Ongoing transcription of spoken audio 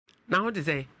Now what to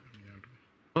say?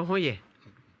 Oh, yeah.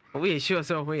 We sure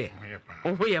so here.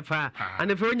 Oh, yeah, pa. And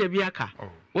the Peronia Biaka.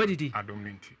 What did he? I don't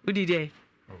mean to. Who did he?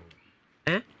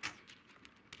 Eh?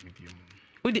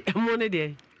 Who did Emone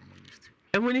day?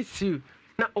 Emone stew.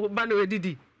 Now, oh, Bano did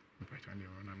he?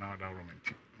 Another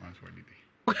romantic. Once what did he?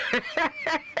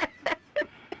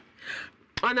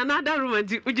 On another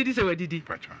romantic. Would you say what did he?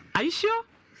 Are you sure?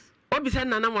 What beside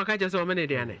Nana Wakaja so many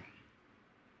day?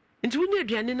 Into when you're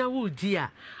Diana wood,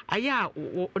 dear. Aya,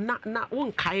 not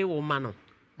one Kai or Mano.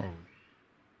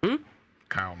 Oh,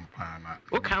 cow, Pana.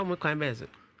 Oh, cow, McCambez.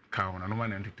 Cow, no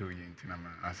one and 2 years.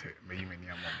 I said, maybe many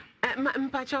more.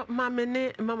 Pacho, Mamma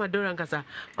Dorancasa.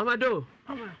 Mamma Do.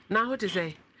 Now what to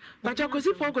say? Pacho,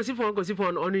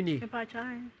 Cosipon, only.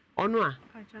 Onwa.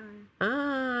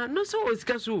 Ah, no, so it's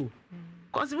Casu.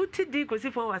 Cause what did the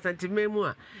Cosipon was at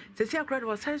Timemua? Cecilia Crad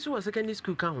was high school, secondary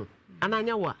school count. And I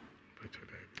know what.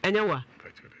 Anyawa.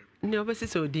 Never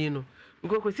so dino.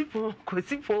 Go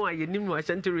Cosipon, I didn't know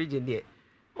Ashanti region there.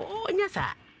 Oh, yes, sir.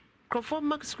 Conform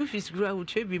Max Griffiths grew out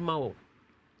to be Mao.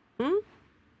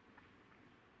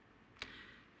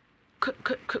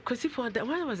 Cosipon, that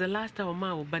one was the last time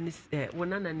Mao Banis,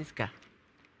 Wanana Niska.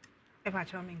 If I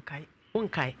tell me Kai. One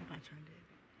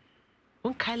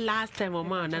Kai last time or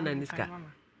Mao Nana Niska.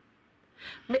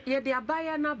 Yet they are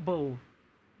buying a bow.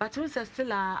 But who's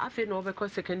still I feel over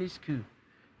secondary school.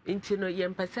 Into no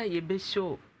yam passa ye be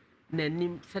show.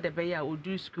 Nanim said a bear would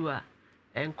do school.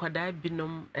 And quadai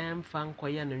binom and fan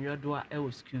quayan and your door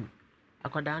el school. A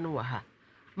quadano waha.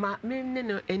 Ma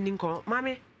no ending call.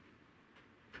 Mammy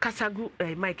Casagu,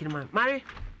 Mike man. Mary.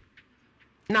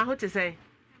 Now what to say?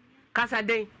 Casa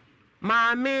day.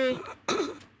 Mammy.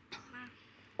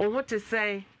 Oh, what to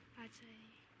say?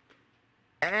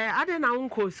 I don't know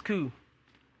uncle school.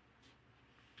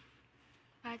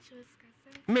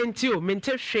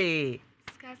 Mentio, she.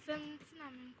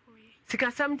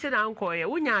 Something uncle,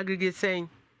 when you aggregate saying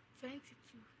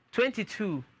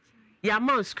 22.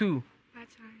 Yaman school.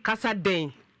 Casa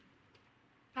Dane.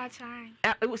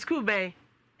 It was school bay.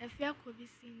 If you could be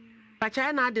senior.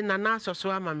 Pachana didn't announce or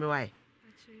so, mammy. Why?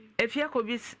 If you could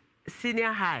be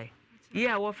senior high,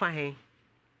 yeah, what for him?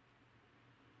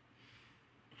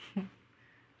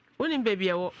 When baby,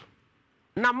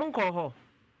 Namunko ho.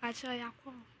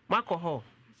 Marco ho.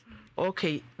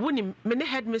 Okay, when many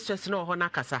headmistress no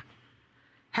honakasa.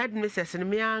 Headmistress and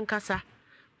me ankasa.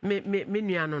 Me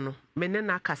nuano,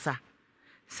 menena kasa.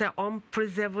 Say on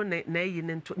preserve na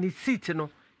yin ni seat no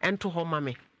and to her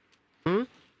mammy.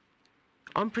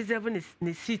 On preserve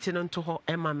ni seat no to her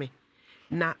emame.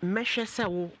 Na meshe se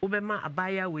wo ubema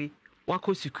abaya we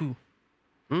wako siku.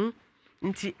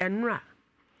 Nti enra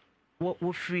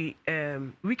wo free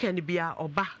weekend bia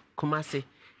oba Kumasi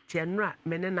ti enra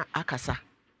menena akasa.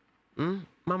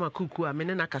 Mama kuku a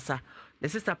menena akasa. The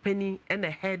sister Penny and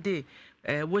the head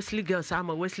Wesley girls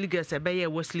ama Wesley girls ebeye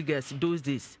Wesley girls those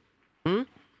days.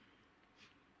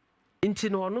 Inti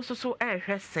no so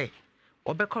hwe se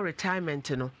obeko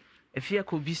retirement no efia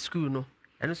ko bi school no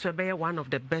and so ebeye one of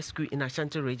the best school in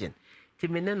Ashanti region. Ti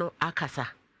meneno akasa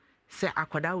se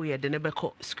akwada we de ne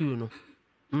beko school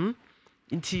no.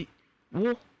 Inti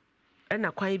wo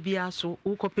ena kwan bia so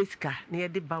wo kopesika na ye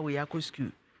de ba we akọ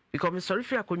school because me sorry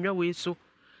for akonwa we so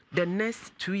the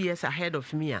next 2 years ahead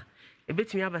of me a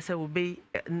ebetimi abasa wo be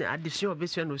addition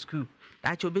obesua no school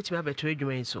that obetimi abeto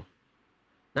adwuma so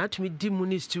na atumi di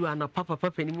munist tu ana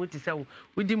papa ni muti say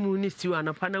wo di munist tu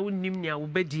ana pa na wonnim nia wo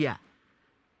bedi a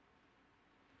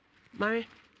mame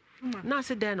na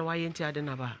se den na waye nti ade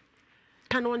na ba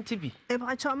kan won ti bi e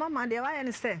ba cha mama de waye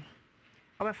ne say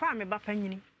obefa me ba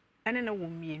panyini ene na wo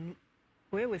mienu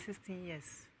we 16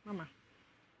 years mama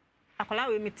akola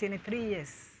we me 3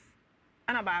 years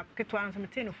ana ba ketwa nso me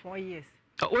 4 years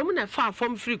o mu na fa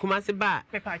form free kuma se ba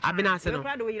abina se no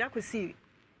we yira ko si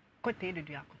kote de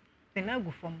duako na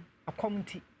gu form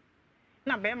akomti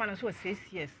na be ma no so 6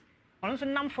 years ono so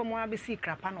nam form wa be si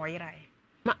krapa na oyira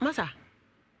masa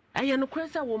aye no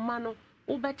kwesa wo ma no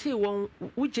wo beti won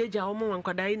wo jeja wo mo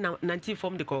wankwada na 90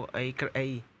 form de ko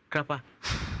krapa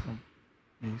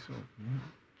so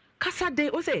kasa de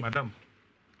o say madam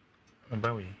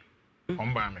bawe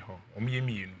omba me ho omye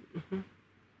mienu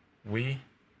we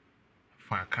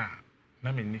fa ka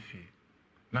na me nifi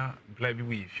na bla bi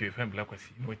we fi fa bla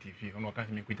kwasi no tv ono ka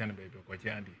se me kuta na baby ko je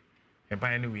ade e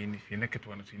ba ni we nifi na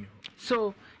ketwa no so ni ho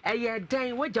so eye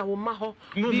dan waja wo ma ho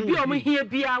bibi o mo hia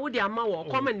bia wo de ama wo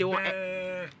come ne wo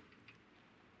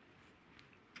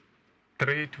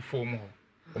 3 to 4 mo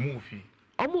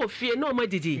omo fi no ma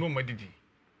didi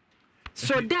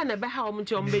so then be how omo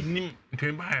ti omo be nim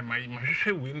ntem ba ha mai ma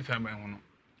hwehwe we ni sama ho no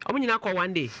omo nyina ko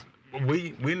one day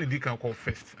we ni di ka ko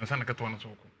first ansa na ketwa no so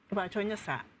ko ba chonya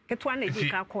sa ketwa na di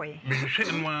ka koye me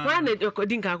hwe nwa wan na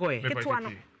di nka koye ketwa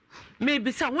no me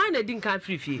bisa wan na di nka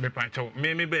frifie me pa cho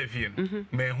me ba fie no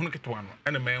me hunu ketwa no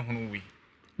ena me hunu wi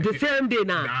the same day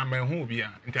na me hu bi a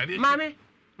ntade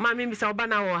mame bisa oba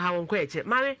na wo ha won ko eche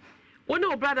mame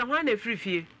wona o brother wan na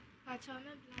frifie pa cho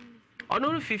me blan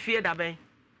ono no frifie da ben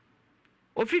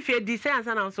o frifie di say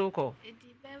ansa na so ko e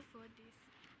di be for this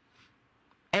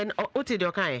and o te do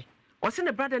kan o se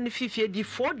ne brother ne frifie di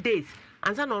 4 days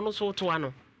ansa na ono so to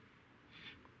ano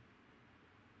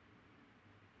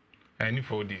any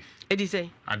for this edi say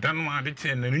adan ma de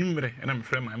che na numre na me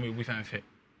frɛ ma me bu san se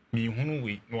me hunu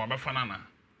wi no wa fa na na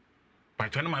pa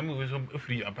cho na ma me so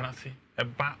free abanase e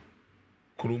ba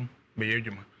krom be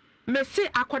yedwuma me say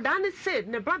akoda ne say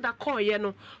ne brother call ye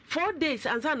no 4 days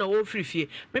ansa na wo frifie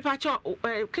me pa cho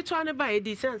kitwa ne ba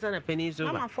edi say ansa na pani so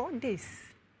ba mama 4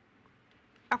 days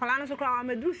akola no so kra wa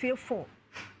medru fie 4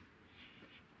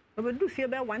 obedru fie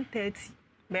be 1:30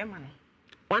 be ma no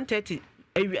 1:30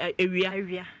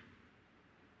 ewia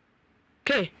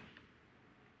okay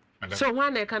so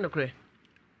one na kan okre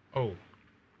oh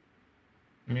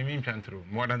me chantro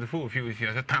more than the four of you is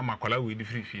here time akola we di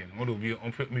free fee no do bi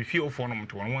me fee of no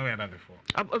mto one way than before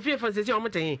fee for say o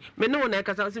mten me no na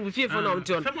kasa say fee for no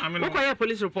mto wo ko ya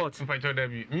police report in fact that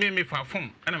be me fa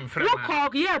phone and I'm friend wo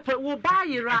ko ya wo ba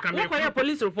yira wo ko ya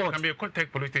police report can be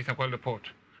contact police station call report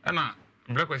ana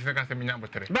black question ka say me nya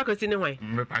botere black question ne hwan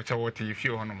me pa cha what you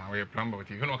feel hono ma we plan but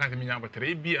you no ka say me nya botere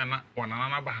e bi ana wona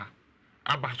na ba ha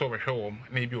aba so be hwe wo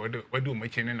na bi wadu ma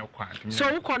chene na kwa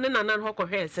so wo ko ne nanan ho ko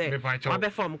hwe say wa be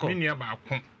form ko me nua ba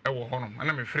ko e wo hono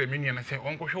ana me frɛ me nua na say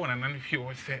on ko hwe wona nan fie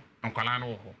wo say nkwala na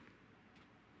wo ho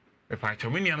me pa cha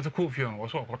me nua na so ko fie wo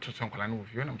so ko to nkwala na wo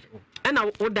fie na me o e na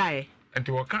wo dai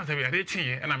enti wo ka say bi ade chi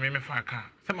e na me fa ka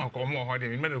say ma ko mo ho de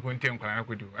me ko ntie nkwala na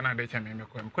ko du ana de cha me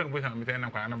ko ko bo sa me say na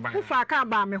nkwala na ba wo fa ka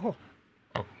ba me ho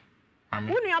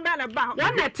wonu aba na ba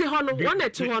wona ti ho no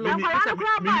akwala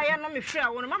kra ba ye no me frɛ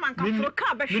wo no mama nka fro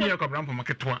ka ba hwe me ko brampo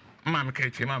maketwa ma me ka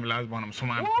chi ma me last born am so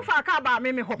ma wo fa ka ba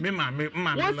me ho me ma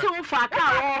wo se wo fa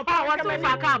ka wo ba wo se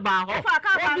fa ka ba ho fa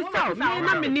ka ba me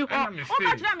na me ni ho o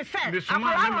ka tira me sɛ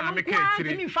akwala me ka chi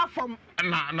ni fa fom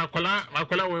na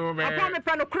akwala we be akwala me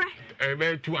pa no kra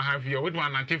be 2.5 years what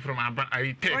man anti from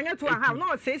I take onye 2.5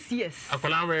 no 6 years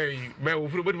akwala we wo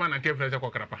furu but man anti from se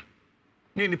kokrapa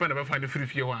ni nipa na ba fa de free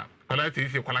fie ho a kwala se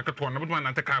se kwala ka to na but man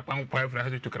anti ka kwa kwa fra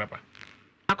se to krapa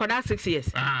akoda 6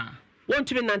 years won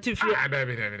to be 90 fie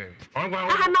dabi on gwa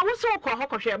na wo so ko ho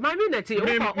ko hwe ma mi na ti wo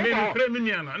ko me frɛ me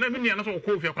nua no na me nua no so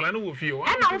ko fie kwala no wo fie o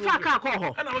na wo fa ka ko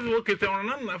ho na wo so kete on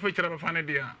na fa kira ba fa ne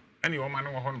dia ani wo ma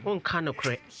no wo ho no won ka no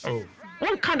kre oh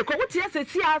won ka no ko wo tie se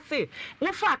ti ase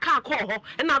wo fa ka ko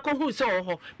ho na ko hu se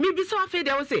ho mi bi so afi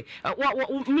de wo se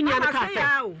mi nua no ka se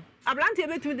ablante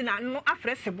betumi de na no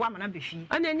afrɛ sebo amana befi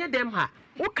ana enye dem ha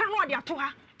wo ka no de ato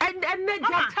ha enne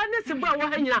jota ne sebo a wo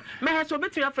ha nyina me he so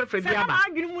betumi afrɛfrɛ bi aba se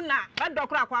adwene mu na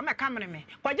edokora kwa me kamene me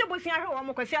kwaje bosia hwe wo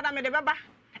mo kwasi ada me de beba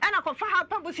ɛna ko fa ha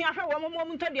pa bosia hwe wo mo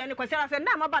mo ntɔde ne kwasi ada se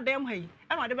na maba dem ha yi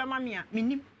ɛna de bema me a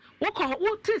menim wo ko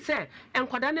wo ti se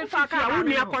enkwada ne fifi a wo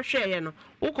nua ko hwɛ ye no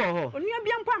wo ko ho onua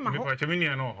bia mpa ma ho me pa che me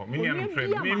nua no ho me nua no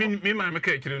frɛ me ma me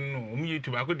ka kire no o mu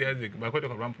YouTube ako de azek ba ko de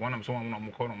ko bram po na so mo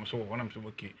mo ko no so wo na so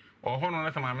boki o ho no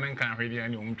na sama me nkan hwe dia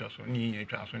ne o mu twa so ni nya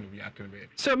twa so no bi ato be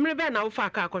so mre be na wo fa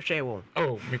ka ko hwɛ wo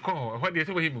oh me ko ho de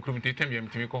se wo hi bukrum te tem ya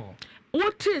me ko ho wo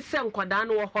ti se enkwada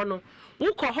no wo ho no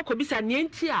wo ko ho ko bisa ne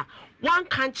nti a wan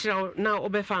kan kyerɛ na wo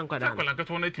be fa enkwada no ko la ka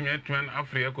to na timi atwan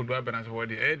afre ko do abana so wo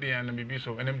de e de ya na bibi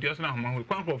so enem dia so na homa ho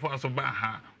kwan ko fo aso ba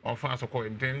ha o fa aso ko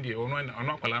enten de ono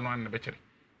akwala no an na be kyerɛ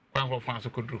kwan ko fa aso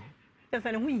ko duro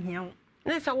sɛ ne ho hia wo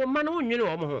na sa wo ma no nwene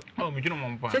wo mo ho oh me dwene mo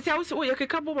mpa sɛ wo ye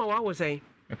keka bo ma wa wo sɛn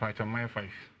me pa cha my 5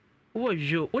 wo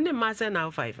jo wo ne ma sɛ na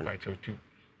 5 no pa cha 2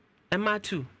 e ma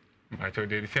 2 pa cha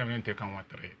de se am nte kan wa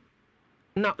 3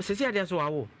 na sɛ sɛ ade so wa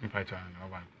wo pa cha na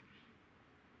ba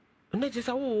na je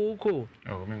sa wo ko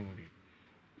oh me mu bi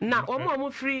na o mo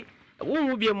free wo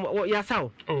hu bi ya sa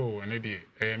wo oh ne de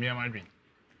me am adwen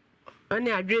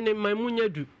ani adwene ma munya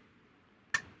du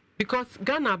because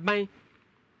Ghana ban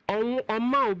on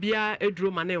ma obia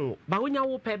eduro ma ne wo ba wonya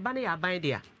wo pe ba ne ya ban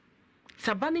dia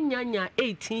saba ne nyanya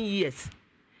 18 years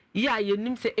ya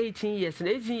yenim se 18 years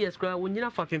na 18 years kra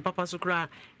wonyina fapin papa so kra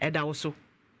eda wo so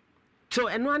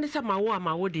eno ane se ma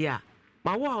wo dia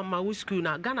ma wo school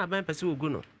na Ghana ban pese ogu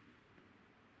no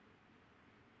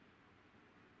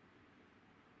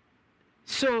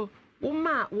so wo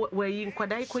ma we yin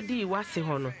kwadai kodi wase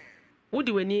ho no Would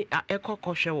you any a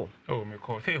cocoa show? Oh, me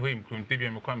call. Say, wait, maybe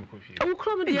I'm a coffee. Oh,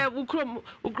 come here,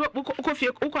 coffee,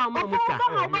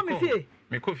 coffee,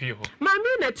 me coffee. Mammy,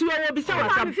 that you are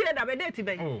beside some fear that I dirty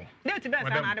bay. Oh, Dirty best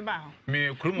out of bow. me,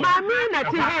 Mammy,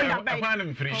 that you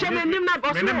are free. Shall I name that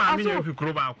boss?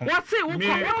 What's it?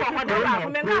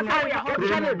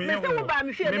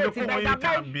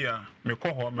 Me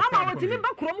call her. Mamma, what's in the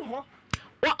back room?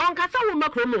 On Casa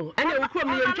Macromo, and I will come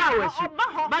here and towers.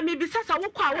 But maybe says I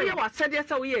will call you what said yes,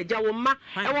 so ye, Jawma,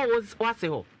 I was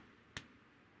Wasio.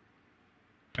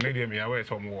 And I me away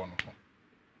some one.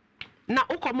 Now,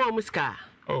 Okamo Muska.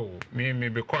 Oh, me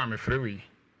be call me free.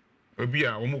 Obi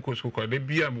a omukos ko de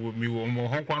bia mi wo mo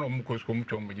honkwan omukos ko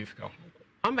mutwa mo jisika.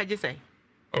 On by just say.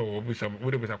 Oh, obi some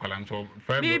we de be sakwalam so.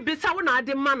 Me be sa wona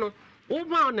ade ma no. Wo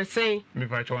ma on say. Me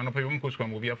pa cho no pa omukos ko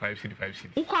mo bia 5 city 5 city.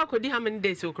 Wo kwa kodi how many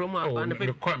days okromo akwa na pa.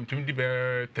 Me come to di be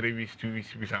 3 weeks 2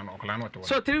 weeks bisa no okla no to.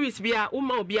 So 3 weeks bia wo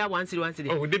ma obi a 1 city 1 city.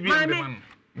 Oh, de bia de man.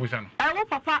 Busa no. I wo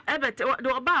papa e bet do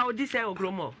oba o di say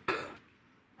okromo.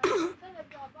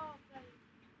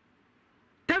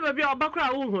 Tebe bia oba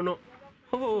kra wo hu no.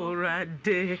 Oh,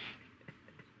 Radde.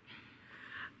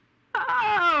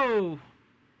 Oh.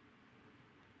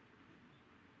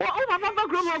 Oh, Papa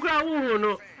Gromo,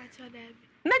 no.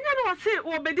 Nanya was say,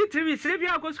 or Betty Trivi,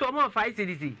 Sylvia goes come on 5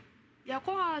 cities.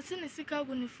 Yako, send a sick up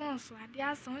in the phone, so I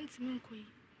dare someone to me.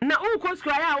 Now, all costs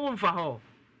cry out one for her.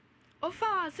 Oh,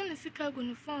 far, send a sick up in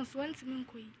the phone, so one to me.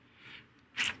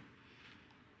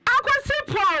 I could see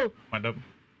Paul. Madam,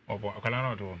 or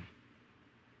Colonel to him.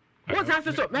 What's that?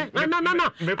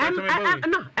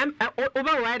 No.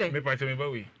 Over why they? Me pa me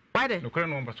bawi. Why they? No kra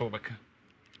no mpa so baka.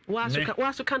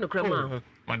 Was kind of grandma.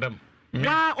 Madam.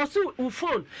 Why also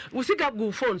phone? We see got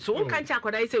good phone. So one can't check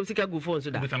what I say we see got good phone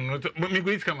so that. But me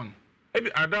go is come on.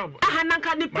 Ebi adam.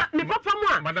 Nanka ni papa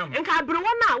mo. Madam. Nka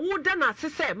abrewo na wo da na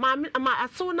sese ma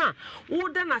aso na wo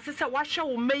da na sese wa hwe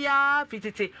wo meya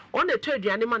fitete. On the to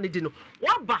aduane ma ne di no.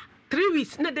 Wa ba 3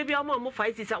 weeks na de bia mo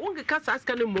 5 6 won ke kasa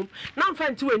aska ne mom na mfa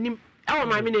nti wanim e wo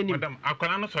maame nanim madam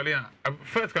akola no sole a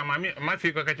first ka maame ma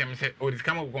see ko ka chem se o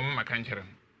diskama ko mo maka nkyere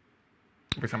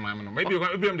bisa maame no maybe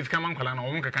am diskama nkola na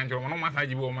wo mo ka nkyere wo no ma sa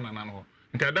jibi wo mo na na no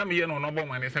nti adam ye no no bo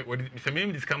ma ne se o bisa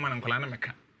me diskama na nkola na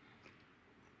meka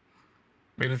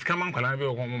me diskama nkola na be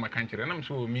wo mo maka nkyere na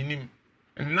mso minim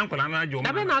na nkola na ajo mo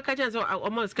da be na aka chenso o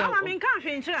mo ska mama min kan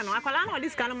hwe nkyere no akola na o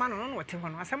diskama ma no no wote ho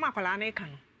no asem akola na e ka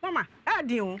no mama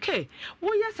adin okay wo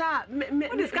yesa me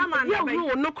diskama na be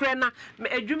wo no kre na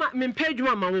adwuma me mpa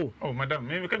adwuma ma wo oh madam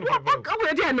me ka no ba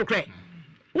wo de no kre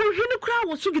wo hwe no kra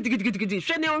wo so gidigidi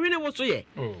hwe ne wo hwe ne wo so ye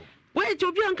oh wo e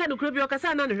obi anka no kra bi o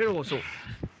kasa na no hwe wo so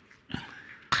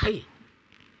ai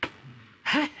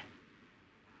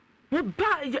wo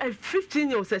ba a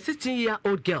 15 years a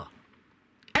 16-year-old girl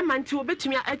manti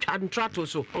obetumi atwa ntrato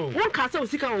so won ka say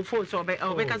osika wo phone so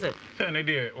obe ka say say na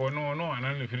dey ono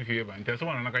anan le firifie ba ntia so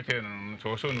wana na ka kire no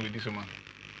so so no di so ma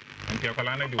ntia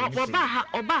kwala na dey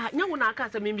oba ha nya wo na aka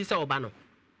say me bi say oba no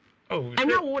oh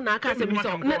anya wo na aka say me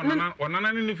say ona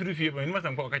na ne firifie ba ni ma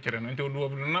san ko ka kire no ntia odu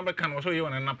obu na ba ka no so ye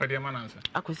wana na pade ma na nsa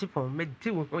akosi pon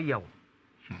medi wo ho yawo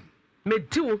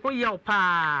medi wo ho yawo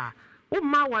pa wo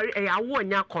ma ware awo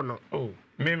nya kono oh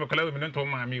me kala we nto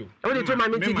ma mi o o de to ma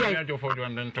mi ti dia o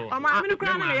ma mi no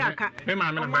kra na ya ka me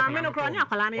ma mi no kra nya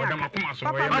akwala na ya ka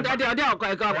o de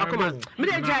akoma me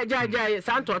de ja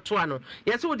santo to ano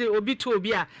yes o de obi to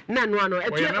obi a na no ano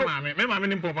me ma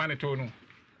ni pompa ne to no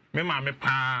me ma me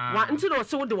pa wa nti do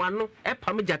so de wano e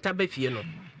pam jata ba fie no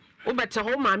wo bete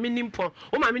ho ma me nimpo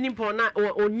o ma me nimpo na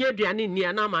onye aduane ni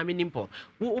na ma me nimpo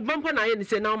wo bampo na ye ni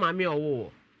se na ma me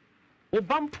owo wo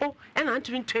bampo e na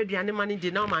ntumi ntwa aduane ma ni di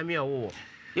na ma me owo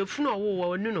yefunu owo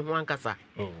onu no ho ankasa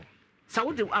oh sa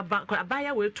wo de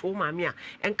abaya we to ma me a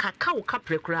enkaka wo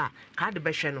kaprekura ka de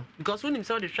be hwe no because wonim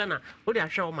se wo de hwe na wo de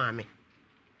ahwe wo ma me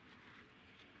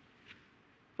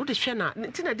wo de hwe na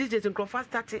ntina these days nkrofa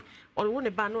start or wo ne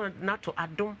ba no na to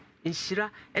adom Nhyira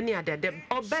ene adede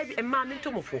oba bi ma me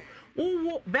ntomofo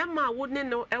wo be ma wo ne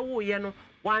no ewo ye no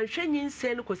wanhwe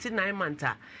nyinse no kosi 9 months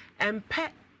a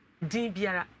empe din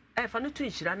biara fa no to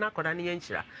Nhyira na akoda ne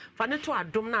Nhyira fa no to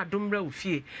adom na adom ra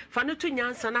ofie fa no to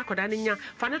nyansa na akoda ne nya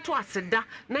fa no to aseda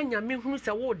na nyame hunu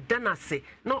se wo da na se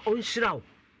na onhyira wo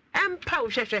empe wo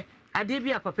hwehwe ade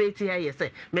bi apapa eti ya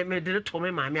yese me de to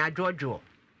me maame adwoodwo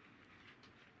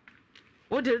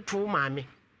wo de to maame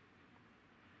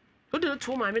wo de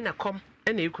to maame na kom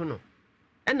na eku no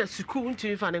na school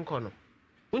ntumi fa ne nko no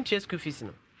untie school fees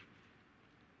no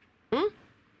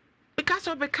because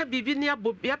of ka bibi ni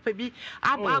abobia pa bi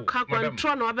aka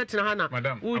control no abetina ha na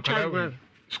wo twa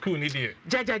school ni dey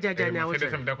ja na wo say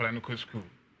dem da kwala no school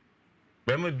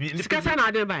Bema bi sika sa na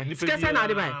ade bai sika sa na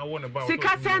ade bai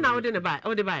sika sa na ode ne bai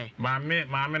ode bai ma me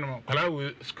no kwala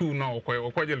we school na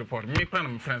okwaje report me kwa na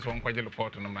my friends won kwaje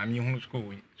report no na me hu school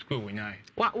we nyai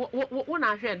wo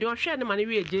na hwe de o hwe ne ma ne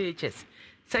wie JHS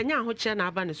sanya ho kire na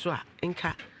aba ne so a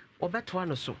nka obeto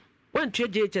ano so won tue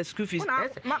JHS school fees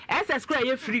SS school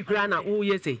ye free kura na wo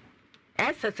ye say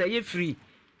SS ye free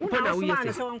ko na wo ye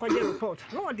say so won kwaje report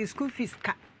no the school fees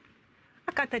ka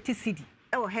aka 30 cedi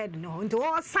e wo head no nti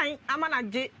wo sign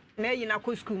amanaje na yi na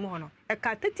ko school mo no e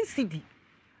ka 30 cedi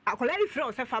akola free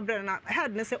o se fabre na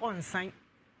head ne se on sign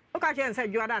o ka che nse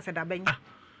juada se da ban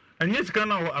and yes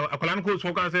kana akola no ko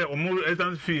so ka se o mo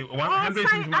essence fee 100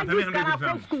 cedi ma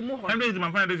 100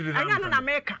 ma 500 cedi anya no na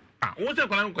America wo se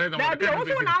akola no ko e ga ma da wo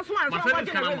so na aso an so what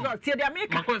the result tie the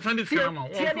America ma ko Sunday scam ma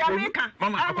tie the America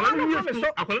mama akola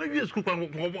no school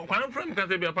kwa friend ka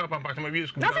se bia papa ma we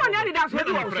school that's one need that's what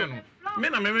you friend me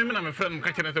na me friend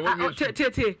ka chere se wo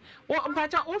tie wo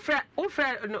mpacha wo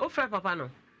frɛ papa no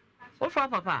wo frɛ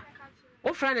papa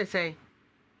wo frɛ ne sɛn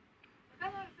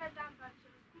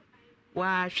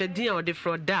wa hwɛdin a ɔde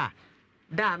frɔ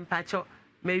da mpacha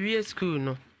me wie school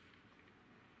no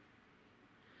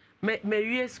me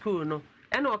wie school no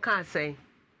ɛna ɔka asɛn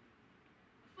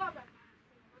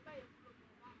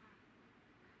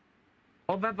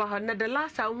ɔbɛba hɔ na the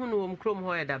last time hu no wɔ krom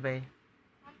hɔ yɛ dabɛn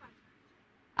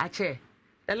akyɛ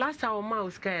the last time ɔma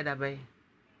usika yɛ dabɛn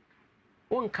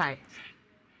wonkae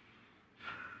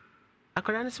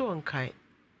akɔda ne sɛ wonkae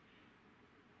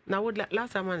na wo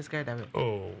last time man sika yɛ dabɛn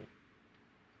oh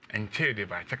enche de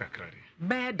ba chaka krade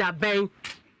bɛɛ dabɛn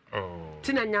oh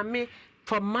tina nyame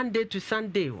from Monday to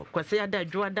Sunday kwase ada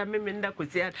dwoada memenda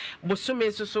kwase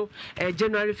bosome so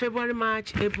January February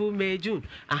March April May June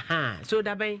aha so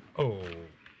dabɛn oh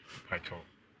pacho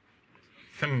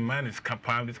some man is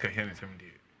capable this can hear some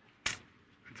day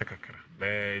chaka kra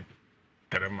be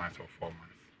 3 months or 4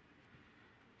 months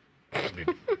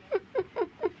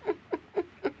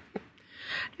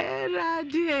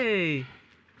radio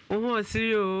oho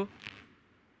siri o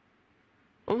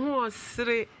oho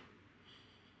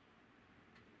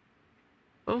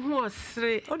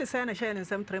siri o de say na share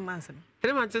nsem 3 months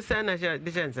 3 months say na share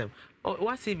de nsem o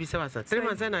what see be say wasa 3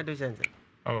 months na de nsem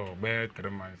oh be 3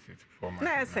 months 4 months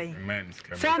na say men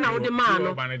say na wo de man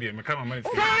no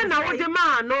say na wo de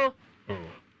man no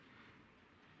oh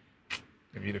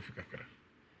the video fika kra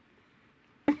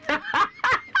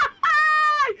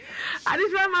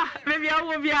Adisama maybe I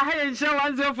will be a high and show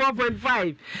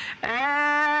 104.5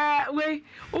 we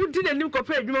who didn't new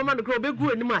compare you man go be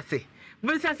good anymore say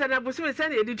but say na bo so say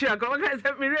na editor go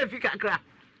say me refika kra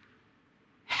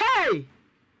hey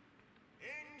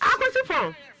akosi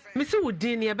phone me se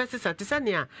wudin ne be sesa te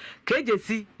sane a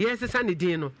kejesi yes sesa ne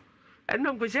din no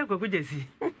ennom ko share kwaku jesi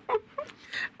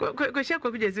ko share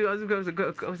kwaku jesi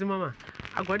ozo mama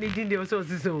agwani din de so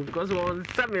so because one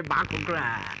say me back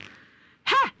kra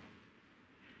hey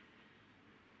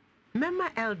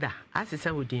Mama elder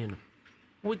asesa wudin no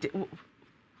wo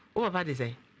papa dey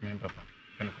say me papa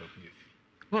eno kwaku jesi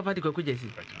papa dey kwaku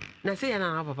jesi na say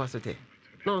na papa so te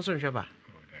no so nhwe ba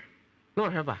no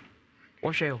nhwe ba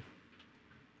wo hwe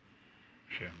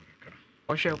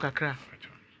o share kakra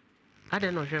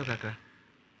ade no share kakra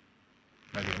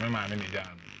na de mema ne ja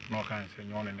no kan se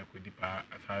nyon ne kodi pa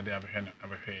asade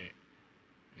abehwe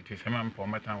it is man po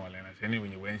matan wale na se ne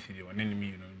wenye wansi de one ne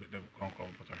mi no de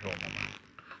konkon poto hwe o mama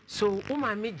so o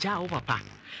ma me ja o papa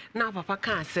na papa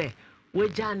kan se we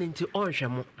ja ne nti onhwe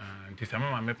mo nti se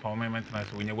mama me pa o mama tana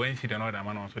se wenye wansi de no da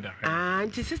ma no so da hwe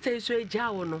nti sister so e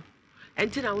ja wo no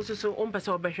enti na wo so o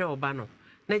mpese obehwe oba no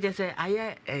na je se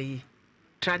aye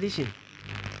tradition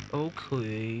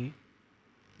okay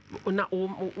una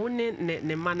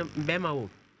ne man bema wo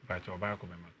ba cho ba ko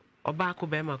bema oba ko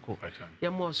bema ko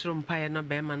ya mo soro mpaye na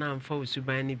bema na amfa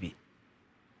osuban ni bi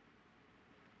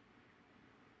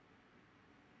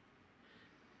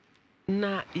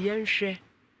na yenhwe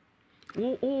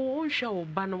wo nhwe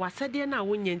oba no wasade na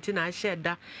wonye nti na ahye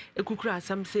da ekukura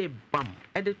asam se bam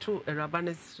ede to eraba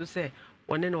ne so se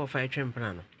one na ofa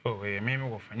etwempra no oh me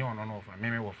wo fa nye ono no ofa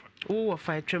me wo fa wo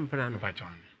fa etwempra no ba cho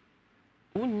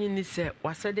wonyi ni se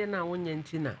wasade na wonye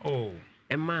nti na oh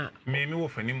ema me wo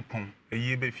fa ni mpon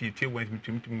eyi be fi tie wan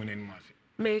tumtum mu nenu ase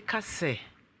me ka se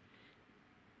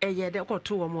eye de ko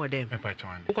to wo mo dem ba cho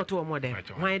an ko to wo mo dem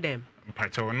why dem ba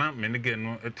cho na me ne ge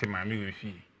no ete ma me we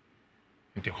fi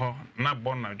nti ho na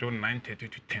bon na jo 9:30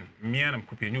 to 10 mia na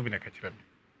mkupe nyu bi na ka kire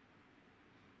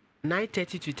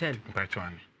 9:30 to 10 ba cho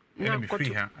an na be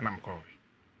free ha na mko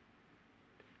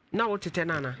na wo tete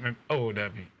nana oh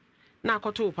dabi na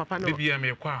akoto papa no bibia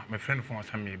me kwa me friend phone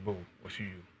sam me bo osu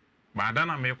you ba da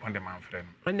na me kwa de man friend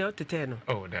ene o tete no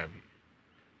oh dabi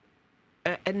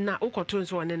na ukoto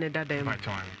nso one ne dada em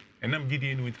Pachwan enam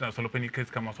gidi ni wintina so lopani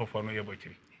case kama so for no ye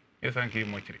bochiri yes anke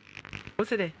mo chiri o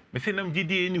se de me se nam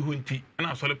gidi ni hunti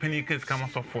na so lopani case kama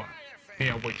so for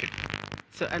ye bochiri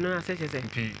so ano na se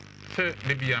nti se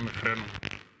de bia me frɛ no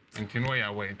nti no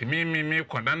ya we nti me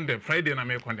kwadan de Friday na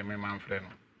me kwande me man frɛ no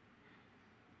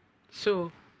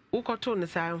so ukoto ne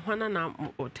sa hwana na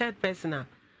third person a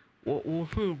wo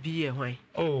hu bi ye hwan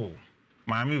oh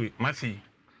mami masi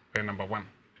number 1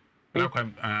 na kwa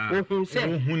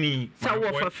wo huni sa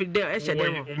wo fa fidel e hye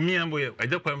dem mi ambo ye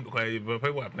aja kwa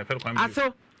papa wa na fer kwa mi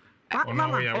aso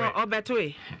mama obeto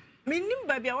e menim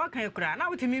ba bia wakan kura na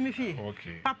wote mi fie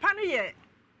papa no ye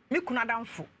me kuna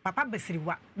damfo papa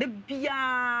basiriwa de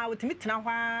bia wote mi tena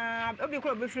hwa obi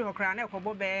kura be firi hokra na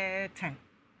ekobo be 10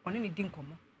 oni ni di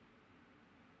nkomo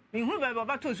mi hu ba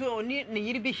baba to so oni ne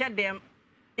yiri bi hye dem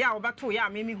ya obato ya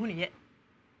me hu ne ye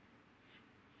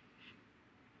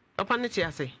papa ne ti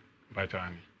ase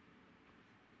Baitani.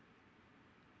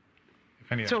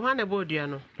 So hwana bodia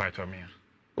no? Baitomia.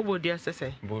 Ubodia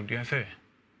sese. Bodia se.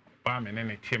 Ba me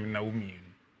ne team na umi.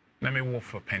 Na me wo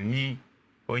for pani.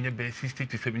 Onye be 60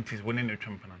 to 70s woni ne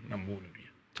twempana na mbo no bia.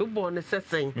 To bo ne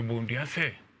sese. Me bodia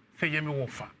se. Se ye me wo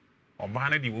fa. Oba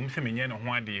na di wo mse menye ne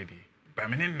ho ade de. Ba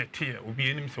me ne te obi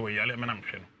enim se wo yale me na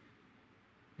mhwe no.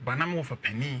 Ba na me wo fa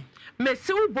pani. Me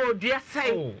se ubodia se.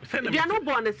 Dia no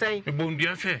bo ne se. Me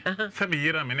bodia se. Se be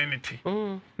yira me ne te.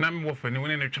 Na me wo fa ne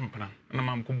woni ne twempana na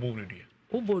mam ko bo no dua.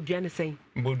 Ubodia ne se.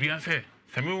 Bodia se.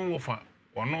 Se me wo fa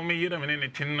ono me yira me ne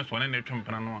tin no so ne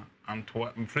twempana no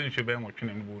antoa mfrenhwe be nwotwe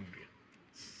ne bo ndua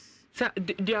sa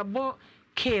dia bo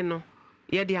ken no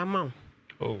ye dia maw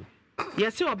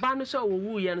yes oba no so wo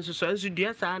wu ye no so nso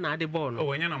dua sa na ade bo no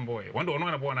enya na boy wonder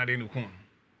ono na bo na ade ne kun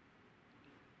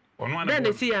ono na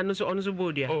then see ya no so ono so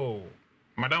bodia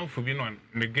madam fubi no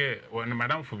ne ge won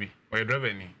madam fubi o ye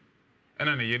driver ni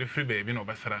ena ne yere free baby no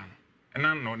basara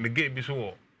ena no ne ge bi so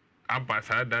wo aba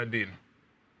sa da de no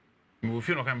me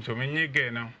ofi no kam so menye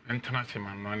ge no entana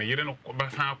chema no ne yere no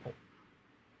basa akọ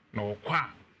no kwa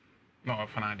no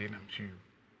afana de nam chiu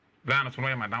bla na so no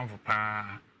ye madam fu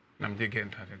pa nam je ge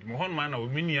entana mo hon ma na o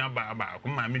mini aba ko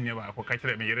ma mini aba ko ka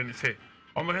kire me yere ne se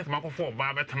o me ma ko fo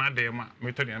ba ba tana de ma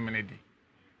me to de me ne di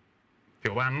te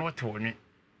o ba no te woni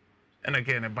ena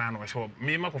ge ne ba no so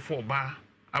me ma ko fo ba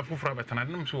afufura ba tana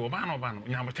de nam so o ba no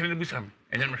nya ba tere ne busam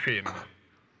enya me hwe no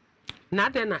na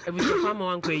de na ebuso fa ma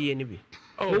wan ko ye ne bi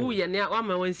owu ye ne wa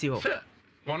ma wan si ho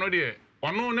wono de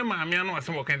ono ne maame anu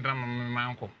asem wo kan dra ma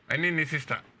anko eni ne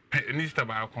sister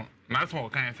ba akọ na asem wo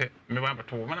kan se me ba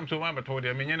beto manam so ba beto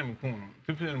de me nyane mkun no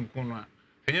tipi ne mkun no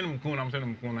a nyane mkun na am se ne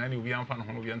mkun na eni obi amfa no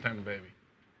ho obi antan no baby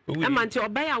e man ti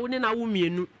oba ya wo ne na wo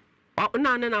mienu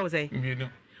na ne na wo sei mienu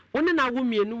wo ne na wo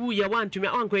mienu wu ye wantumi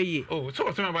anko ye so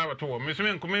me ba beto me so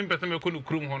me nko pese me ko no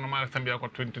krum ho no ma asem bi akọ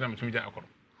 20 na me so ja akọ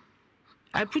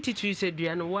I put it to you said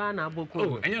you know wa na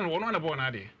aboko enya no wono na bo na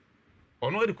de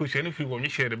ono de kuhia no fi wo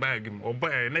nhye de bag mu oba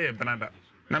na ye benada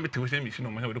na me te wo se mi si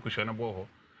no mo he de kuhia na bo ho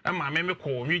ama me ko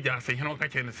nwija ase he no ka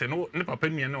che ne se no ne papa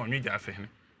nua na nwija ase he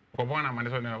ko bo na ma ne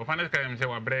so ne papa ne ka me se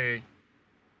wa bre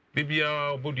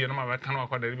bibia obodua na ma ba kan wa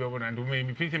kwa da bibia obo na ndu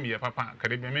me fi se mi ye papa ka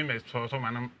de me so ma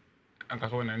na anka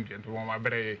so na ndu ndu ma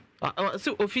bre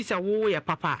so officer wo ye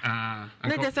papa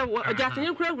na je se ja se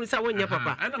nkura huru sa wo nye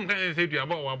papa adam kan se dua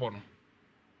bo wa bo no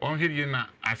won hiri na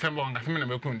asem bo ngasem na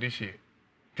me ko ndihie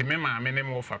ti me ma me ne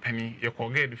mo fa pani ye ko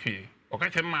ged fie o ka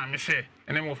che ma me se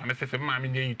ene mo fa ne se ma me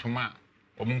nye yituma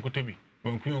o mun kotobi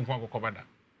won ku yon ko bada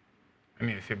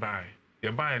ene se bai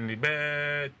ye bai ni be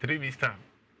 3 weeks time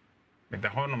me da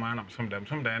hono ma na som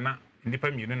da na ndipa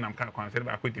mi ne nam ka kwan se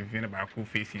ba ko ti fie ne ba ko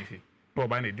face isi no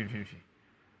ba na di fie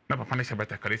na papa ne se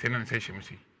bata kare se na se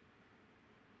shemsi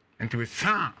enti we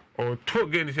sa o to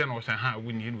gen se na o sa ha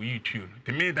wuni no yitu no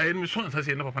ti me da ye mi so nsa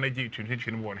se na papa na ji yitu ne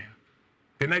chi ne bo ne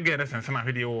te na ge na sense na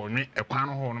hwede wo nwe ekwan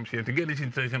no ho no se te ge ne chi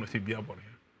nsa no se bia bo ne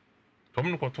to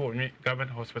mo ko to nwe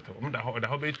government hospital mo da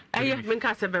ho be aye men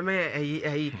ka se be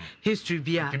me history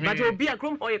bia but obi a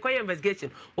krom o ye koy investigation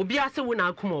obi a se wo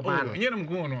na akum oba no nye nam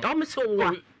ku no o me se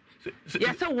wo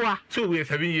ya se wo so we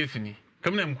 7 years ni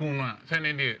kam na mku no a se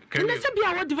ne de kan ne se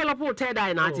bia wo develop hotel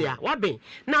dai na atia wa ben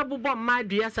na bobo ma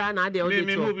dua sa na ade o de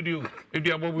to me video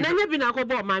edua bobo na nya bi na ko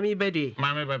bo ma mi be de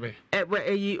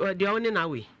de o ne na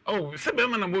we se be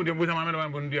ma na bo de bo ma me na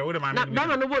bo dua wo de ma me na ba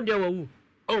ma no bo dua wa wu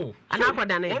ana kwa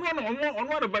dane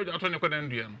ono da ba ato ne kwa dan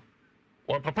dua no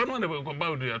o papa no na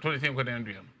ba dua ato ne se kwa dan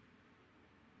dua no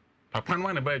papa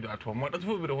no na ba dua ato mo da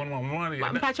fo bi de ho no mo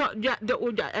na pa cho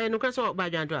de no kwa so ba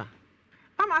dua to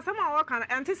ama sama wo kan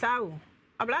anti sawo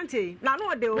ablante na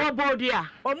no de wo bodua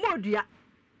o modua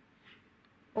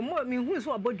o mo mi hu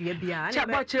so obodua bia na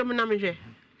ba kire mu na me hwe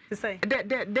To say.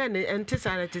 Then and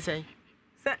Tissana to say.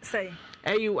 Say.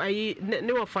 Are you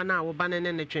no for now or banning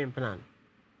in the train plan?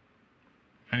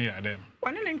 And yeah, them.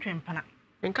 One in train pana.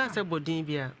 And Casa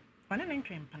Bodibia. One in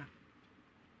train pana.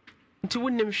 To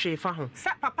win them share for home.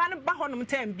 Sat papa and bahon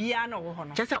ten biano or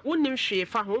honor. Just a wooden share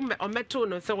for home or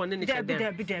metal or so on in the Debbie.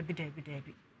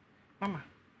 Mamma,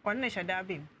 one nation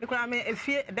derby. Because I mean, if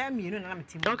you damn you know,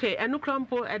 okay, and no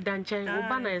crumple at Danchen,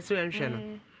 Obana is so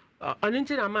ancient. On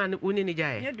into a man winning a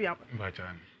jay.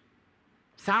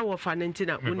 Sour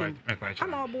fanentina winning.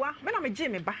 I'm all boy, when I'm a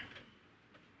Jimmy ba.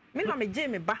 Me no me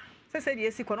Jimmy ba. Said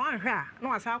yes, you can on her,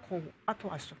 no as I call at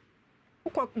was. Who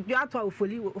called Jato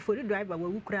fully driver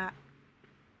will cry.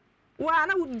 Well, I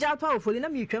would Jato fully no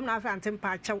mutual na phantom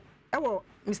patch. Oh,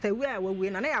 Mr. Ware will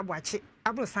win, and I watch it.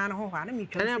 Abu San Ho, and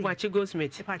mutual. And I watch it goes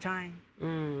mate.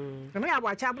 The me I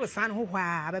watch Abu San Ho,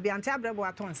 baby, and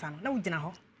Tabra Ton San, no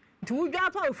dinner. To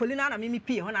Jato fully not a mimi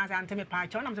pea on as Antony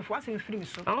patch on the forcing free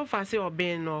so. I'll fancy or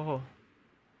being no.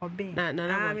 Or being,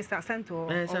 Mr. Santo,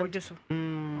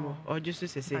 or just to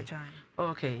say,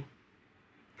 okay.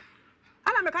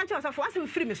 I'm a country of what's in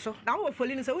free so. Now, for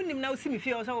Linus, I wouldn't now see me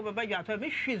feel so over by your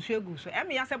mission, so good. So, I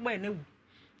mean, as a boy, no.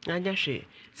 And just she,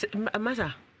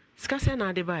 Massa, Scassan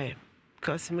are the buyer,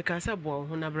 because Mikasa ball,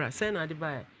 who never send are the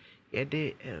buyer. Yeah,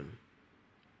 they,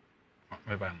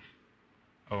 my ban.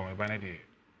 Oh, my vanity,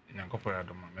 Nancopera,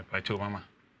 my pacho, mamma.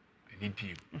 I need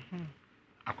you.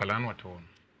 I call on what one.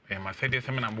 And my said,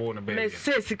 I'm a born a baby.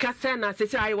 Says Cassana,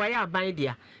 says I wire by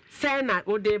dear. Sana,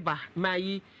 Odeba,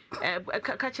 my.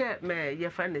 Catch me, your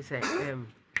friend is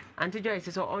Auntie Joyce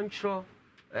is onshore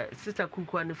sister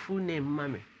Cuckoo and the full name,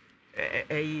 Mammy.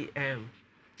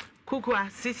 Cuckoo,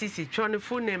 CCC, John, the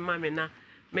full name, Mammy, now,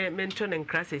 mention and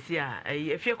crasses here.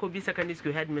 If you could be secondary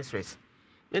school headmistress,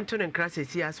 mention and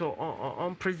crasses here, so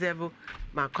on preserve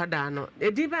my cardano.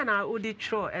 A divana would it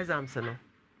show as Amson.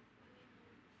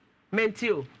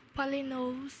 Mentio,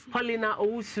 Paulina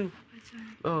Ousu.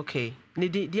 Okay,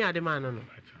 dear the man.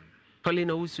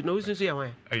 Paulina Ousu, no, so you are.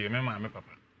 I remember my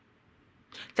papa.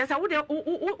 Just I would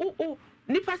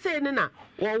Nipper say, Nana,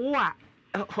 or what?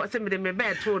 What's in the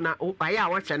bed too now? I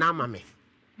watch an arm, me.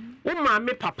 Oh,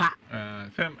 mammy, papa.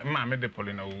 Mammy, the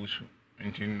Paulina Ousu,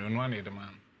 and you know one of the man.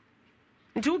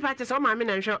 Two patches on my men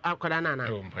and show out Codanana.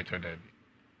 Oh, Pacho Daddy.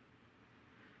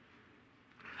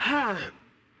 Ha!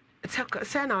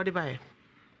 Send out the buy.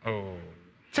 Oh,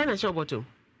 send a show bottom.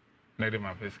 Lady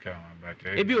my first car, but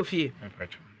a bill of you.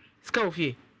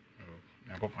 Scowfie.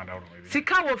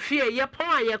 Sika of fear, your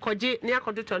paw, your coji, near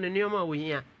Cotiton and Yoma, we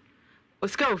here. O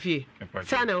Scowfie,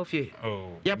 Sana of you.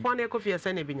 Oh, your pony coffee, a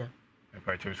Sanabina. If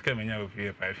I chose coming out of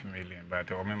here 5 million,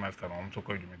 but our master home to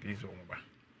call you with his own.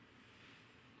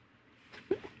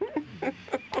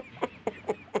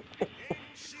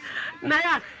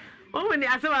 Naya, oh, when the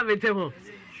Asama Vito.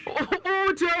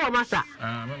 Oh, to your master.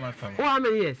 How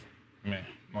many years? Me,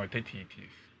 more 38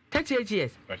 years. 38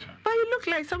 years. But you look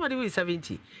like somebody who is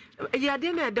 70. You are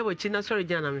then a double chin, sorry,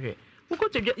 Janam here. Who go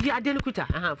to you are then Kuta,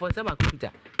 for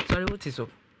Sabakuta. Sorry, what is so?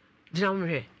 Janam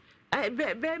here. I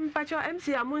bet Pacho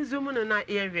MC Amun Zumun and I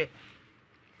here.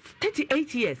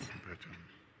 38 years.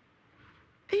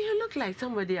 You look like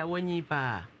somebody a 1 year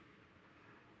pa.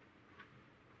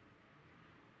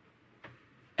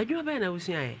 I do a better now,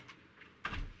 say.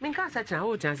 Minka such an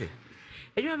old chance.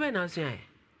 I do a better now, say.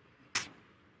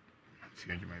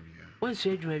 One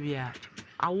said, maybe a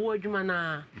word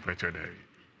mana.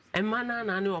 And mana,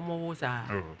 I know more was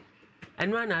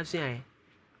and one I say.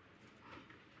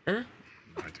 Eh?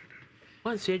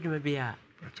 One said, maybe a.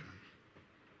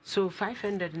 So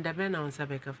 500 and the man on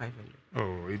Sabeka 500.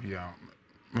 Oh, maybe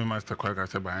my master quite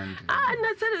behind. Ah, and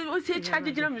I said, it was a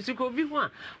charge of musical be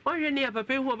one. Why you near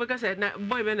Papa who because I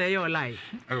boy when I your life.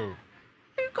 Oh.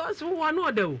 Because one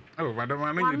or do. Oh, but the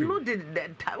man who did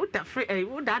that with the free,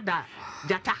 would that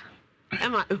Jata.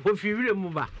 Emma, if you really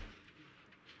move back.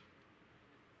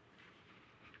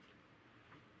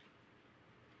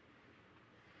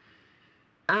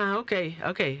 Ah, okay.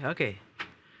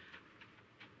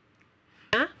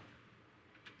 Huh?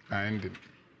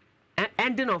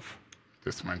 Ending of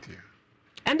this month here.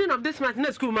 Ending of this month,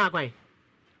 no school, Mark. Oh.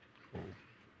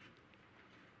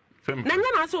 Then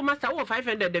also master over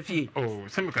 500 the fee. Oh,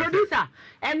 producer.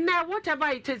 And now whatever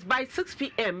it is by 6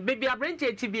 p.m. Baby, I bring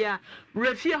it to be a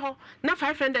review. Now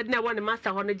 500 now one master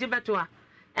on the Jibatua.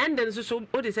 And then so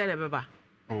what is it, Baba?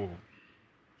 Oh,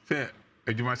 say,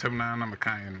 you must have none of a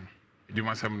kind. You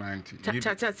must have 90.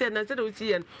 Cha said, I said, we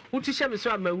see and who to show me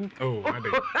so. Oh,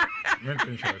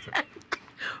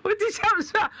 what is show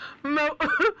Mau?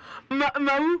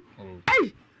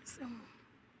 Hey,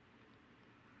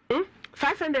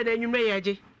 500 and you may,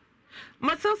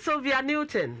 Myself, Sylvia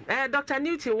Newton, Dr.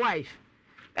 Newton wife.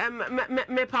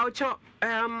 Me paucho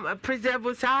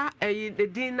preserve sa the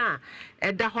dinner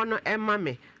dahono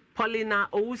emame Paulina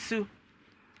Owusu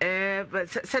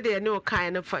said they no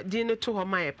kind of dinner to her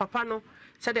my papa no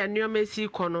said they knew Messi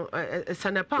kono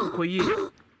sanapanko ye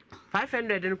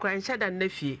 500 and crying said and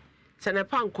nephew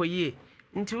sanapanko ye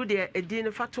into the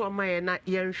dinner fatu my na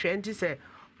yen shanty say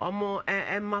omo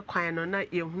emma kwano na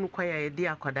yehunu kwaya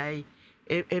dia kwadai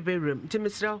ebe room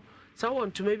timisra so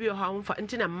want to maybe how umfa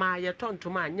ntina ma ye ton to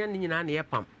ma nya nyina na ye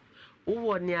pam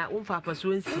wo ne umfa paso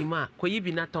nsima koyi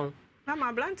bi na ton na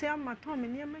ma blante am ma ton me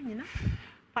ne ma nyina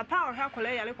papa o ha kola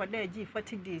yale kwada gi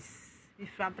 40 days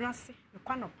ifra brase me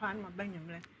kwano pa na ba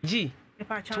nyumle gi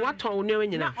to what ton ne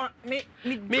nyina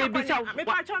me bi sa me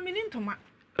pa cha me ni ntoma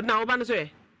na wo ba no so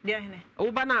ye de hene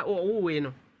wo ba na wo we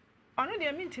no ono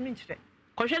de mi ntimi nkyere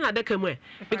kɔhwɛ na deka mu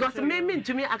because me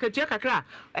ntumi akatua kakra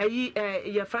ayi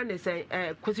your friend say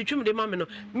kwasitwum de ma me no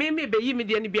me be yi me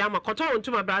de ne bia ma kɔtɔ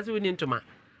ntoma brazil ni ntoma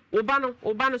wo ba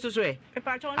no so so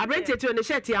abrante ti ne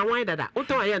shirt anwan dada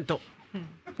wotɔn ayɛ nto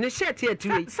ne shirt ti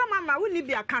we sama ma woni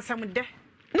bia kasam de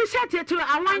ne shirt ti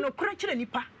anwan no kora kyerɛ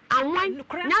nipa anwan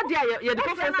nya de ye de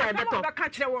ko fɛn sɛ beto ba ka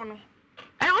kyerɛ wo no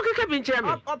okeke bi nkyerɛ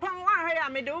me opan wa ha ya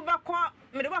me de wo ba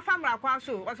famra kwa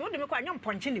so wo de me kwa nyam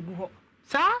ponche ne bu hɔ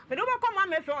sa me do ba come ma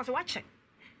me fe o so wache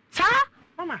sa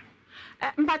mama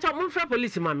mpacha mo fra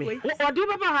police mama o do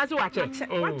baba ha so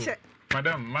wache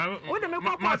madam ma o de me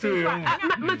ko court so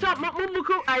mo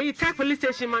muko ayi tech police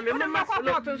station mama mo ko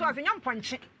court so so nyam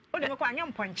ponche o de me ko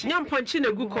nyam ponche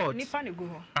na gu court nipa na gu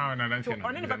ho ah na dance no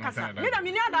oni ba kasa me da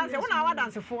me ni dance wo na wa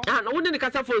dance fo no wo ni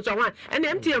kasa fo so wan and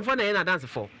MTN fo na ye na dance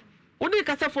fo wo ni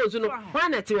kasa fo so no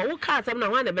wan na ti wo ka asam na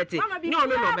wan na beti ni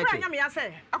ono no beti nyam ya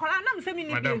se akola nam se mi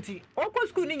ni bienti o ko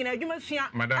school ni nyina adwuma sua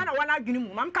ana wana adwene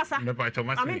mu mam kasa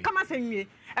am kama se nwie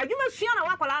adwuma sua na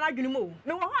wakola na adwene mu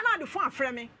me wo ho na de fo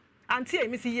afre me anti e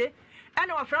mi si ye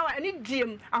ana wa fra wa ani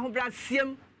diem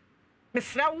ahobrasiem me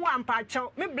sra wo ampa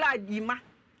akyɛw me blood yima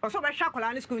o so be hwa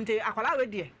akola ni school nte akola we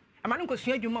de ama no ko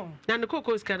sua adwuma o na ne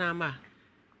kokos kana ma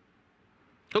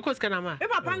kokos kana ma e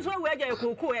papa nso we agya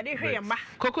kokoo ye de hwe ye ma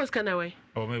kokos kana we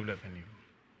o me bla pani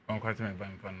on kwate me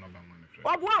ban fan no ba mo ne fre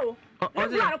oboa o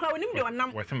na ko onim de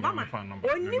onam mama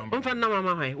onim mfa na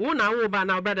mama hwan wo na wo ba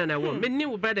na wo brother na wo me ni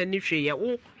wo brother ni hwe ye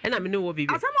wo e na me ni wo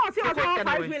bibi asama o si o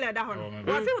 5 million da ho no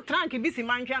wo si trank bi si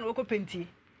manhwa na wo ko penti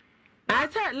I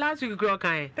said last week girl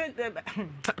kai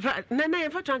na ye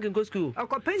fa trank go school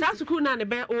sa school na ne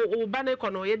be o ba na ko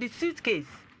no ye di suitcase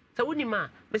so woni ma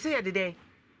me say ye de den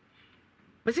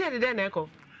me say ye de den na ko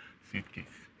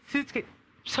suitcase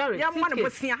sorry ya mo na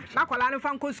bosia na kola na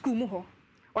fa ko school mu ho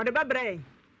o de bebre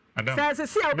madam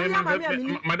se o ya ma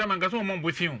me madam angaso mo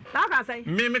bosia na ka sai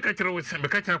me ka kire wo be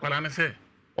ka kire kola na se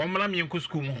o mla mi ko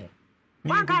school mu ho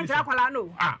man ka kire kola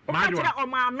no ma kire o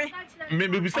ma me me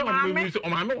be bisa o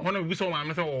ma me ho na be bisa o ma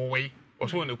me se o wei o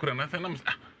so na kura na se na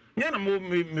nya na mo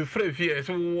me fra fie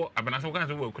se wo abana se wo kan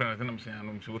se wo kura na se na me se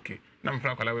no me se okay na me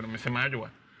fra kola we no me se ma adwa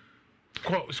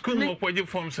ko school mo kwaje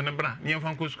forms na bra ni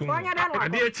fan ko school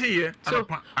ade achi ye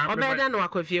anopa obeda na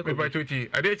wakofie ko me pachochi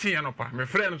ade achi ye anopa me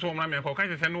friend so mo na me ko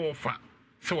kan se no fa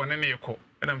se wona ne yeko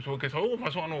edam so ke so wo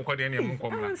fa so no ko de ne mo ko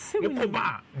mra mo ko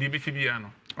ba de bi si bia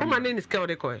no o ma ne ni skill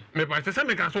de ko me pa se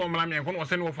me ka so mo na me ko no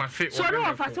se no fa se so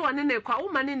no fa se wona ne ko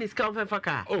o ma ne ni skill fa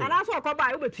ka ana so ko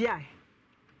ba e betia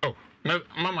oh na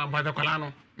mama pa ta kwala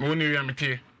no me woni wi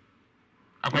amtie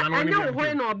akwala no ni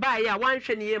ho no ba ya wan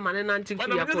hwe ne ye ma ne nanti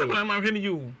fi ya ko ma hwe ne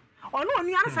you ono onu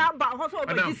yan sa ba ho so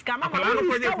obi ska mama no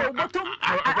ko wo botom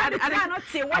ada no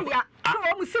te wa ya so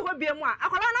o mu si ho bia mu a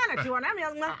akwala na na te wona me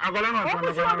ma akwala no o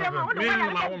mu si ho bia mu o de wa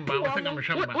ma wo ba wo se na me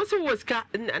hwe ba wo so wo ska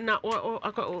na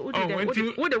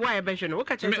wo de wa ya be hwe no wo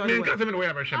ka che so me ka se me wa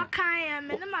ya be hwe o kan ya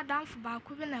me ne madam fu ba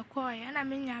ku bi na ko ya na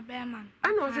me nya be man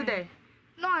ana o se de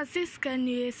no siska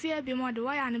ni esi ebi mo de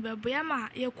wa ya ne be bo ya ma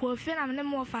ye ko fe na me ne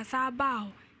mo fa sa ba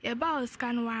o ye ba o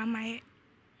ska no wa ma ye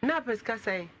na peska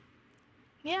sai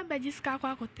ni e beji ska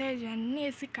kwa ko teja ni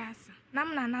esi kasa na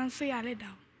me na nso ya le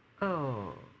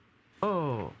dawo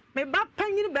me ba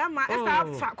panyin ba ma esa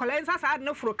fa kola nsa sa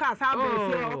na furo ka sa ba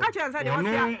furo o ka che nsa de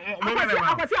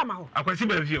akwasi ama ho akwasi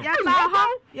ba fio ya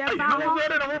ba ho no go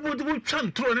na mo bu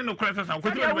chantro ne no kwasa sa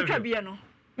akwasi ba fio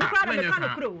Manya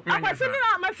akwasi ni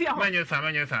na mafia ho manya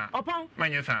sa opon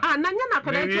manya sa na nya na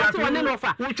ko na ti so ne no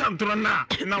fa wo chantro na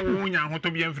wo nya ho to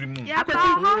bi amfiri mu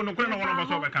akwasi no ko na wona ba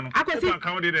so be ka no akwasi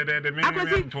ka wo de me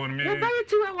to me wo ba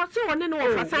ti wo se wona ne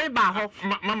wo fa san ba ho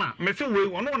mama me se we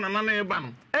wono na na e ba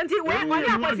no enti we woni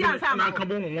akwasi ansa na ka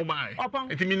bo mo ba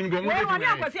enti minim do mo woni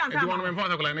akwasi ansa enti wono me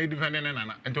fa ko na defend ne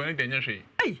na enti woni de nya hwe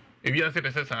If you say the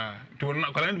to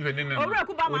not defending or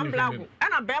Kuba Blago,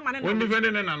 and a bear man, when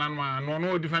defending an anonymous,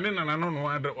 no defending an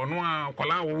anonymous, or no,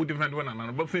 Kola would defend one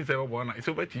another, but since I was born, it's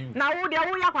over to you. Now, the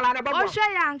Oyakola, Oh,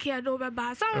 share Yankee over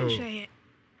Bass, I share.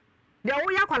 The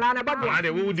Oyakola, Baba,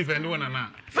 they will defend one another.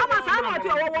 Some of us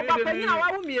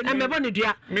and my bonnet,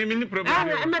 dear. Maybe problem.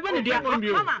 And my bonnet, dear.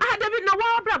 Mama, I don't know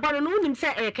what about an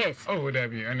say a case. Oh, there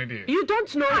be any day. You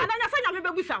don't know. And I say, I'm a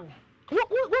baby sound. What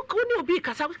could you be?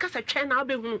 Because I was a chain, I'll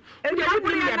be who. And you have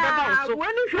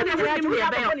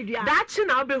that's in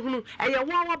our behoo, and your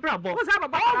war bravo. What's up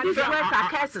about these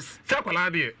cases?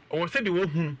 Sacoladi, or said the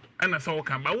woman, and I saw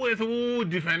come, but where's who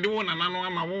defend one and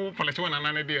another polish one and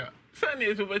another dear. Sunny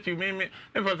is over you, maybe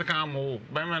if I come more,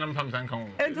 by man from Sanko.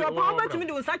 And to a power to me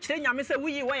do such thing, I may say,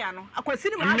 we were. I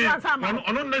consider myself.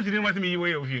 I'm not listening to me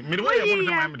way of you. Midway,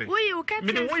 you can't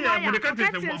be the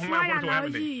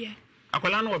country.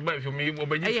 Akwala no ba fi me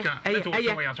obajika let o so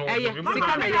ya so o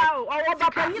ba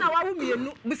pani na wa wo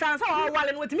mienu bisansa wa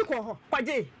wale no wetimi ko ho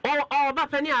kwaje o ba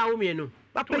pani a wo mienu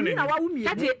ba pani na wa wo mienu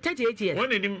 38 years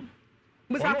won edim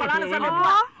bisansa akwala na se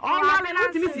o wale no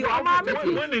wetimi si o ma me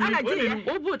ana je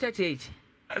o bu 38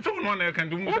 so no na kan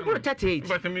dum o bu 38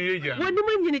 but me yeja won ni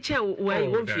manyini che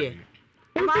wo fie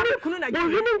Wahwene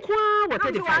kwa wa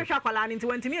 35 akwala ni nti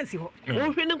wantimi ansi ho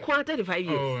wahwene kwa 35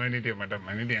 years oh any day madam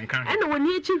any day nkan ana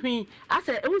woni echi hwi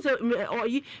asa ehun se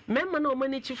oyi memma na o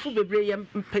mani chifu bebre ye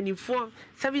mpanifo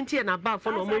 70 and above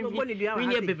for no mo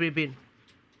winya bebrebe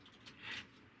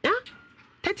ya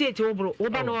 38 obro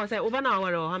oba na o say oba na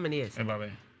aware how many years e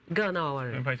baba girl na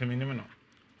aware me pa che me nim no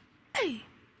eh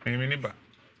me ni ba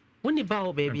woni ba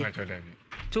o baby me pa che dabi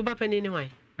to ba pani ni wan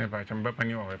me pa che mba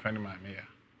pani o we fa ni ma me ya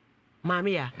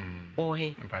Mami ya oh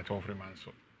he me pa che ofre man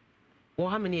so oh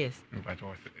how many years me pa che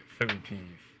 17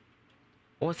 years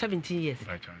or 17 years me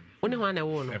pa che woni ho na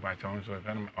wo no me pa che on so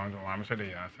fa ni on ma so de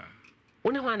ya sa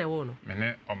woni ho na wo no me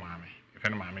ne o ma me fa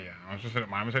ni ma me ya on so so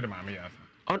ma me so de ma me ya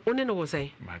sa woni no wo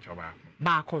say ma che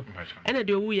ba ko ena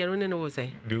de owu ye no ne no wo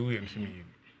say de owu ye msi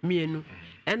mienu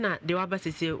ena de wa ba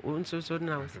sese nso so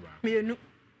na wo mienu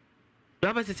de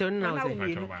wa ba sese na wo say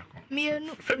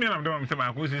mienu se mi na de ma se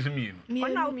ba ko sese mienu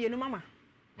ona wo mienu mama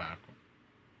ba ko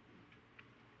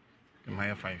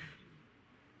my 5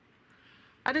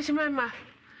 adeshima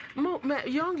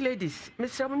young ladies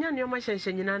Mr. Munya nyoma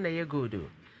hyenhye nyina na ye good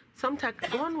sometimes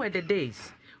gone were the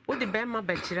days wo de bema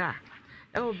bachira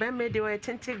e wo bema de wo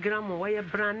 20 gram wo ye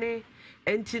brane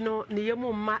enti no ne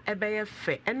yemu ma ebe ye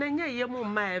fe enanya yemu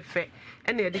ma efe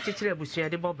ene ye de chichire abusua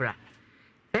de bobra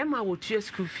bema wo tue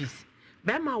school fees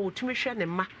bema wo tumi hwe ne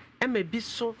ma ema bi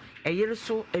so eyere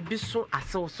so ebi so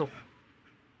asew so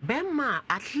bema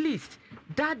at least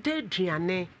that day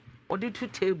duane odi 2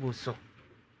 tables so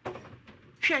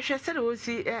hwehwe sere wo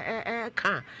si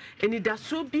ka eni da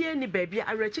so bia ni babia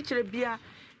arechichire bia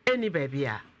eni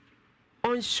babia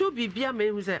on show bibia me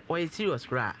hu say o serious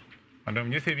kra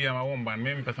madam you say bia ma won ban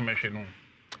me mpesa me hwe no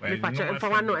me pacha enfa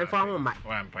wano enfa ho ma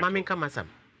ma me nka masam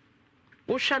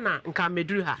wo hwa na nka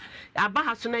meduru ha aba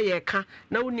ha so na ye ka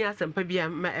na woni asempa bia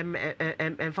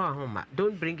enfa ho ma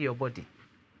don't bring your body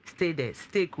stay there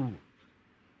stay cool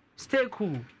stay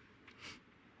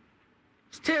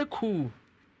cool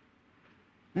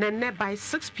Nene by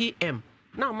 6 p.m.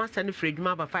 Now master ni fridge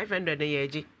ma ba 500 na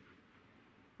yeji.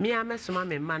 Me amesoma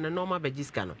me man no ma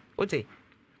bejiska no. Ote.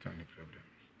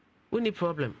 Uni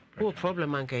problem. Wo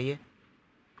problem anka ye.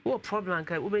 Wo problem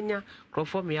anka ubenya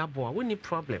crofo me abo. Uni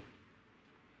problem.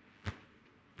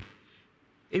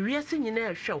 Ewiase nyina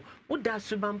ehwe wo da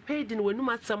suban paid ni wanu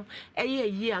masam eye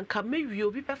yi anka mewie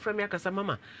obi pefra me akasa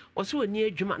mama o so wani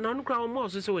adwuma na no kra wo mo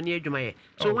so wani adwuma ye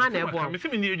so wa na ebo me se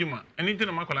me ni adwuma eni ti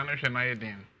na makola na hwe na ye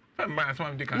den ba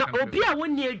asam di kan na obi a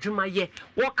woni adwuma ye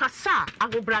wo kasa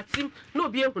agobratim na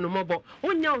obi ehunu mobo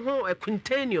wonya ho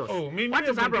continuous what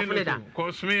is that from that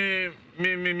cause me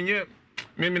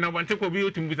na wante ko bi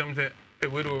otim busam se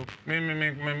ewero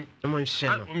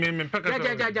me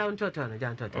paka ja ontoto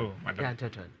oh madam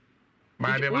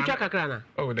ma de ma kakra na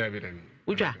oh dabi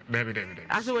uja dabi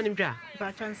aso wonim twa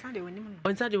ba chansa de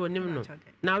wonim no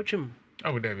na utwim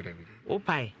oh dabi o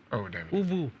pai oh dabi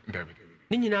ubu dabi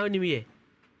ni nyina wonim ye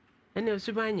ene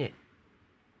osubanye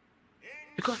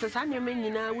because as anya me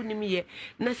nyina wonim ye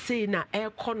na sei na e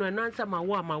kono na ansa ma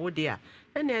wo de a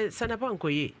ene sanapa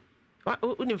nkoye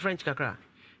wonim French kakra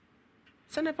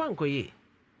sanapa nkoye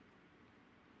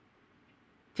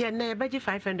tie na beji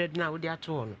 500 na wo de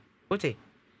ato no ote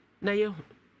na ye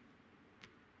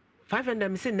 500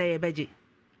 me say na ye beji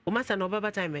o masa no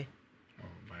baba time oh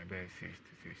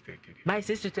by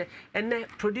 6 and the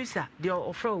producer the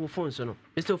offer wo phone so no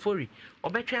Mr. Ofori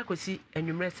obetwa akosi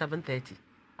anwumre 7:30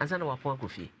 ansa na wapon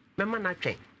akofie mema na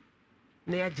twen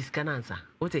na ya jiska na ansa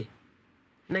ote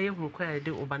na ye hu kwa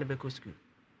de oba na beko school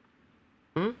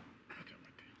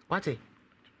what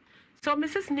so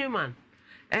Mrs. Newman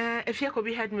if you could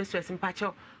be headmistress in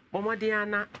Pacho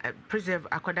bomodiana preserve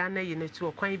akoda na ye netu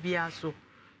okwan bia so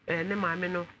ne maame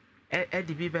no e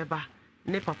di bi beba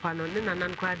ne papa no ne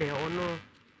nanan kwa de ono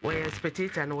we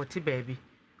spectator no what baby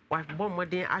wa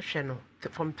bomodin ahwe no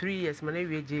from 3 years man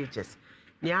we GHS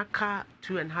ni aka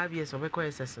 2.5 years of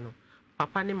ECS no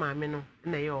papa ne maame no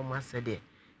na ye o masede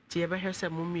ti ye be hwese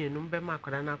mumienu be ma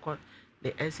akoda na akọ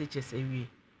the SHS awie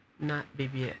na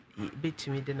baby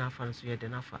betumi de na afa so ye de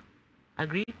na afa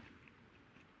agree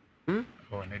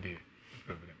oh na dey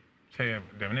problem say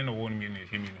dem no won me no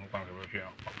himi no kwa be hwe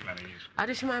plan use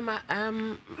adishima ma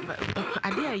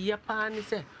ade aye pa ni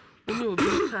say uni obi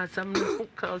ka some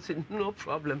no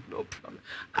problem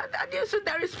and so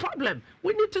there is problem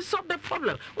we need to solve the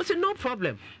problem we say no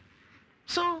problem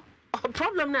so a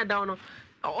problem na down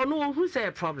or no who say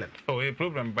a problem a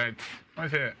problem but I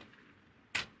say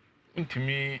into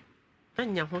me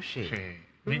anya ho hwe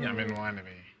ginya me no ane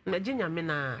be na ginya me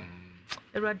na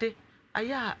erade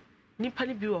aya nipa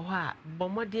ni bi wo ho a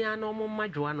bomodin na omo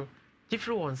madwoa no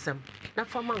gifiri wonsam na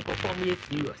fama nkofo me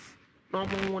serious na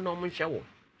omo na omo hwe wo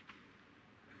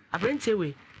abrante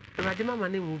we erade mama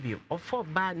na mu bi ofo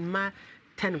ba ma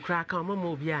 10 kra ka mama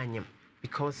obi anyem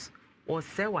because o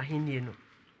se wa henie no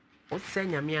o se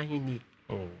nyame ahenie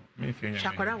oh me se nyame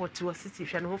shakwara woti wo city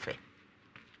hwe no ho fe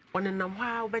onenam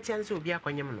ha obetian se obi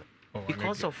akonyem no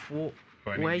because of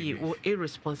where you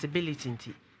irresponsibility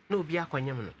nti no obi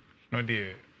akonyem no no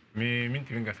dear me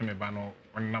think say me ba no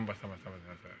on number sama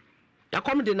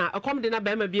akom de na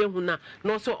ba ma bi ehu na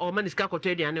no so o ma niska koto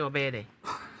aduane obeye de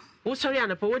wo sorry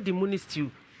anapo wo di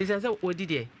munistiu is say odi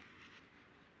de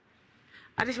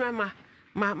adishima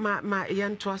ma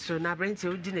yanto aso na brente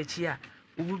odi na chi a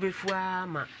ubu befua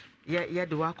ma ye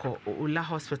de wako Ula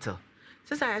hospital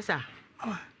sisa esa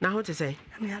na ho te say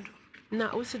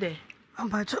na o si de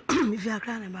Ambacho if you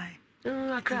Accra na bai.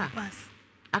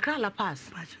 Accra La Paz.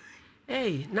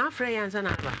 Hey, na frɛ yansa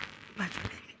na ba.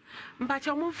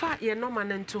 Mbacho mo fa ye no ma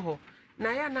nto ho.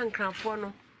 Na ya na nkranfo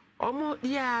no. Omo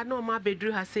ya na o ma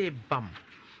bedru ha say bam.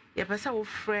 Ye pesa wo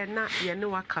frɛ na ye ne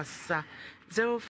wakasa 05